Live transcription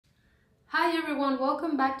Hi everyone,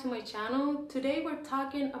 welcome back to my channel. Today we're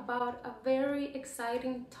talking about a very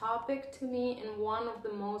exciting topic to me and one of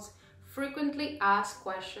the most frequently asked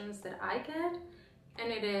questions that I get,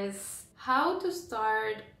 and it is how to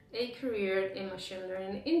start a career in machine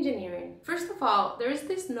learning engineering. First of all, there is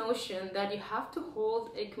this notion that you have to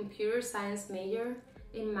hold a computer science major,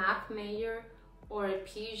 a math major, or a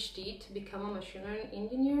PhD to become a machine learning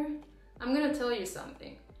engineer. I'm gonna tell you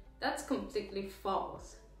something. That's completely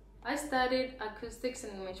false. I studied acoustics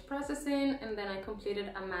and image processing, and then I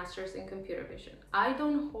completed a master's in computer vision. I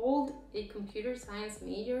don't hold a computer science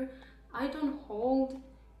major, I don't hold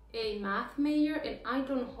a math major, and I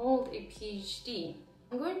don't hold a PhD.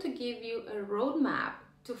 I'm going to give you a roadmap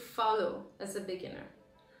to follow as a beginner.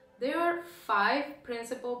 There are 5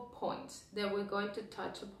 principal points that we're going to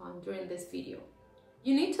touch upon during this video.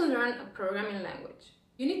 You need to learn a programming language.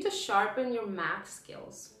 You need to sharpen your math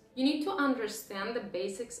skills. You need to understand the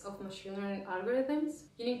basics of machine learning algorithms.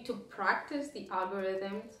 You need to practice the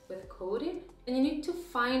algorithms with coding, and you need to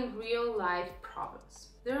find real-life problems.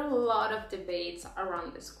 There are a lot of debates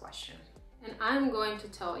around this question, and I'm going to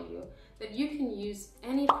tell you that you can use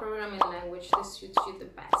any programming language that suits you the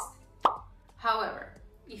best. However,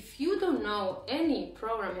 if you don't know any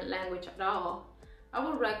programming language at all, I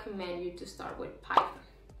would recommend you to start with Python.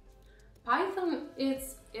 Python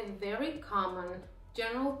is a very common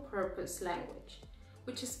general purpose language,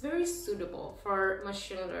 which is very suitable for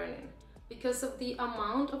machine learning because of the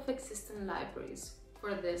amount of existing libraries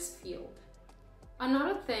for this field.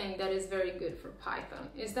 Another thing that is very good for Python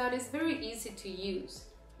is that it's very easy to use,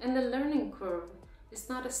 and the learning curve is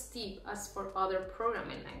not as steep as for other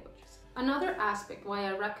programming languages. Another aspect why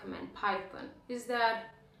I recommend Python is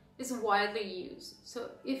that it's widely used.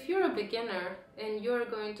 So if you're a beginner and you're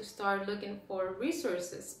going to start looking for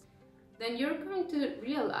resources, then you're going to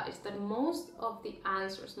realize that most of the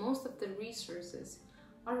answers, most of the resources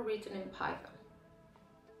are written in Python.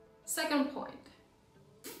 Second point,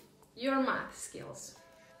 your math skills.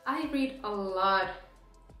 I read a lot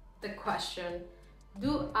the question,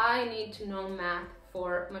 do I need to know math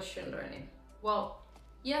for machine learning? Well,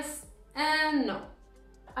 yes and no.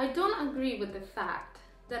 I don't agree with the fact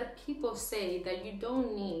that people say that you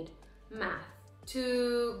don't need math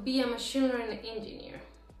to be a machine learning engineer.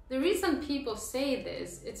 The reason people say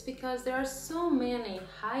this is because there are so many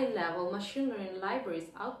high-level machine learning libraries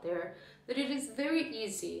out there that it is very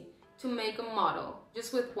easy to make a model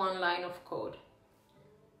just with one line of code.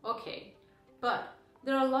 Okay, but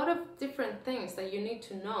there are a lot of different things that you need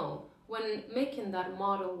to know when making that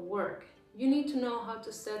model work. You need to know how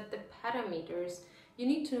to set the parameters. You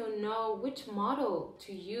need to know which model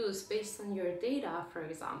to use based on your data, for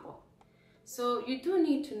example. So you do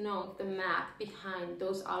need to know the math behind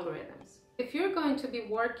those algorithms. If you're going to be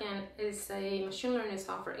working as a machine learning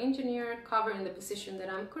software engineer covering the position that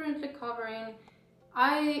I'm currently covering,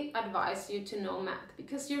 I advise you to know math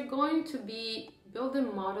because you're going to be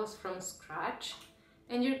building models from scratch,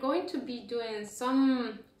 and you're going to be doing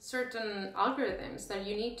some certain algorithms that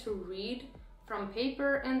you need to read from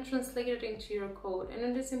paper and translate it into your code. And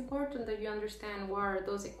it is important that you understand what are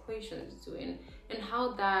those equations doing and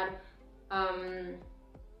how that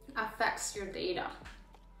affects your data.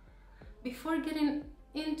 Before getting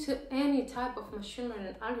into any type of machine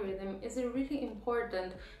learning algorithm, is it really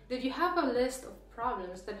important that you have a list of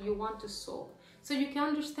problems that you want to solve so you can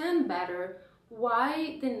understand better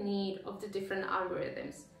why the need of the different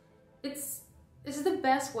algorithms. It's the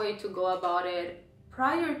best way to go about it.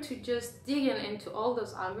 Prior to just digging into all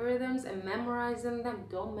those algorithms and memorizing them,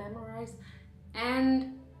 don't memorize,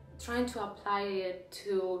 and trying to apply it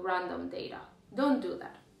to random data. Don't do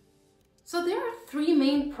that. So there are 3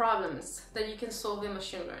 main problems that you can solve in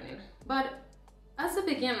machine learning, but as a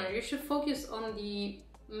beginner, you should focus on the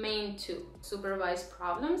main 2, supervised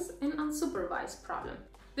problems and unsupervised problem.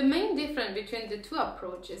 The main difference between the 2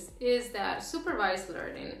 approaches is that supervised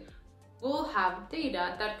learning will have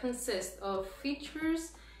data that consists of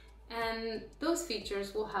features, and those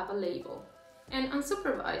features will have a label. And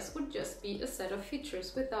unsupervised would just be a set of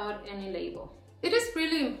features without any label. It is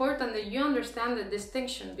really important that you understand the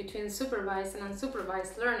distinction between supervised and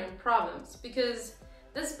unsupervised learning problems, because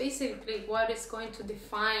that's basically what is going to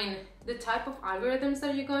define the type of algorithms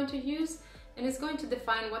that you're going to use, and it's going to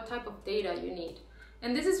define what type of data you need.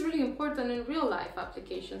 And this is really important in real-life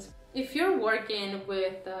applications. If you're working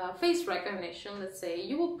with face recognition, let's say,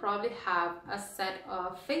 you will probably have a set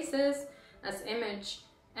of faces as image,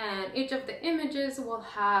 and each of the images will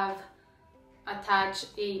have attached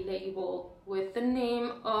a label with the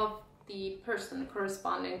name of the person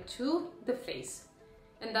corresponding to the face.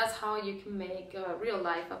 And that's how you can make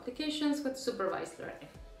real-life applications with supervised learning.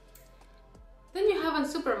 Then you have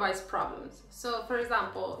unsupervised problems. So for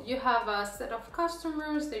example, you have a set of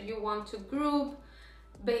customers that you want to group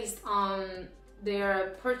based on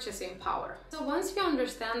their purchasing power. So once you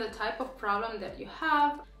understand the type of problem that you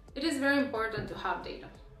have, it is very important to have data.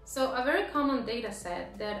 So a very common data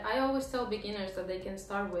set that I always tell beginners that they can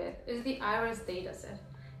start with is the IRIS data set.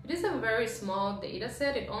 It is a very small data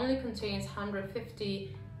set. It only contains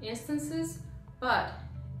 150 instances, but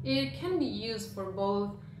it can be used for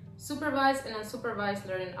both supervised and unsupervised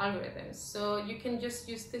learning algorithms. So you can just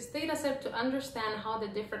use this data set to understand how the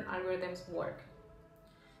different algorithms work.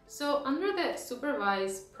 So under the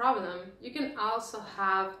supervised problem, you can also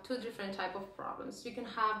have two different types of problems. You can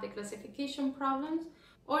have the classification problems,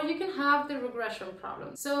 or you can have the regression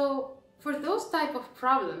problem. So for those type of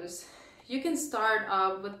problems, you can start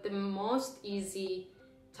with the most easy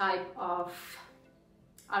type of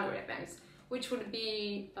algorithms, which would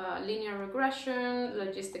be linear regression,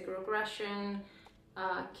 logistic regression,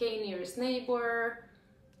 k-nearest neighbor,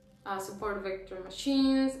 support vector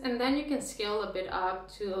machines, and then you can scale a bit up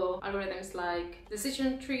to algorithms like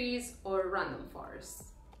decision trees or random forests.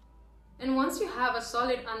 And once you have a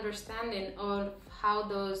solid understanding of how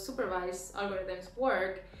those supervised algorithms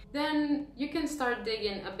work, then you can start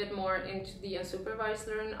digging a bit more into the unsupervised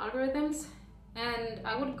learning algorithms. And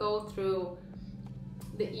I would go through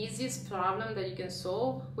the easiest problem that you can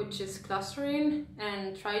solve, which is clustering,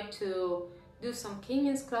 and try to do some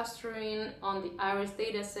k-means clustering on the IRIS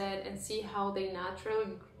dataset and see how they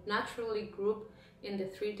naturally group in the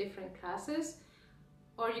three different classes.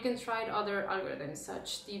 Or you can try other algorithms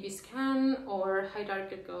such DB-scan or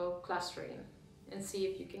hierarchical clustering and see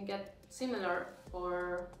if you can get similar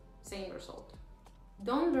or same result.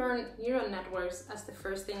 Don't learn neural networks as the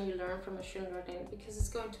first thing you learn from machine learning, because it's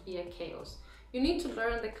going to be a chaos. You need to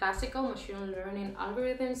learn the classical machine learning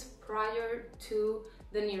algorithms prior to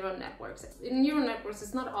the neural networks. In neural networks,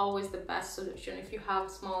 it's not always the best solution. If you have a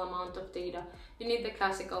small amount of data, you need the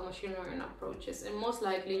classical machine learning approaches, and most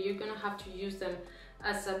likely you're gonna have to use them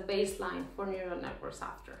as a baseline for neural networks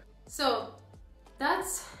after. So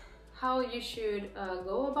that's how you should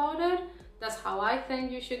go about it. That's how I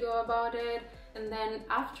think you should go about it. And then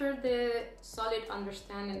after the solid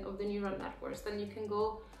understanding of the neural networks, then you can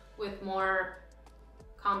go with more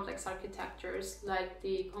complex architectures like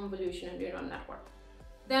the convolutional neural network.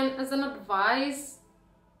 Then as an advice,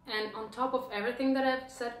 and on top of everything that I've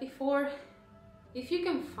said before, if you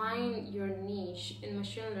can find your niche in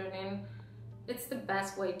machine learning, it's the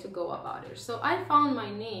best way to go about it. So I found my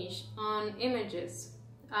niche on images.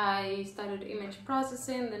 I studied image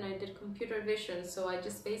processing, then I did computer vision. So I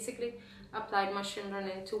just basically applied machine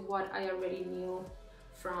learning to what I already knew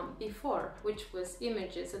from before, which was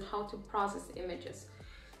images and how to process images.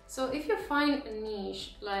 So if you find a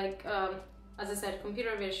niche like, as I said,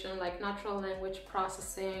 computer vision, like natural language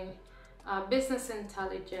processing, business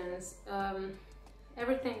intelligence,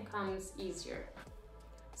 everything comes easier.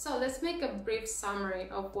 So let's make a brief summary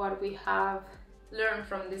of what we have learned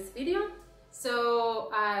from this video. So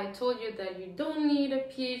I told you that you don't need a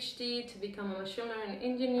PhD to become a machine learning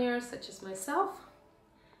engineer, such as myself.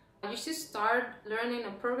 You should start learning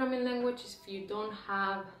a programming language if you don't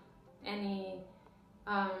have any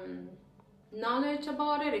knowledge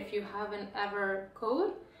about it, if you haven't ever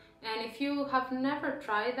coded. And if you have never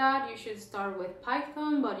tried that, you should start with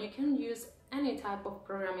Python, but you can use any type of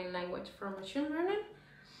programming language for machine learning.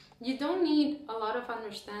 You don't need a lot of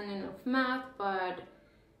understanding of math, but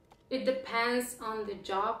it depends on the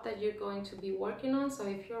job that you're going to be working on. So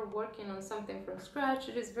if you're working on something from scratch,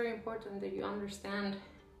 it is very important that you understand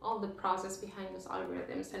all the process behind those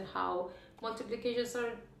algorithms and how multiplications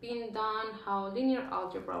are being done, how linear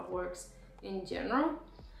algebra works in general.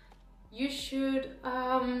 You should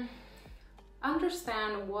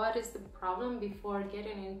understand what is the problem before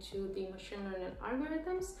getting into the machine learning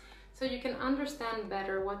algorithms, so you can understand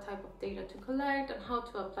better what type of data to collect and how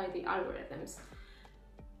to apply the algorithms.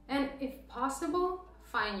 And if possible,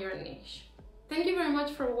 find your niche. Thank you very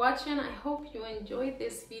much for watching. I hope you enjoyed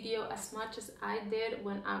this video as much as I did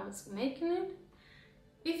when I was making it.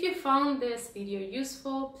 If you found this video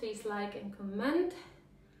useful, please like and comment.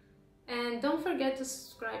 And don't forget to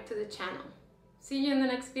subscribe to the channel. See you in the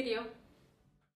next video.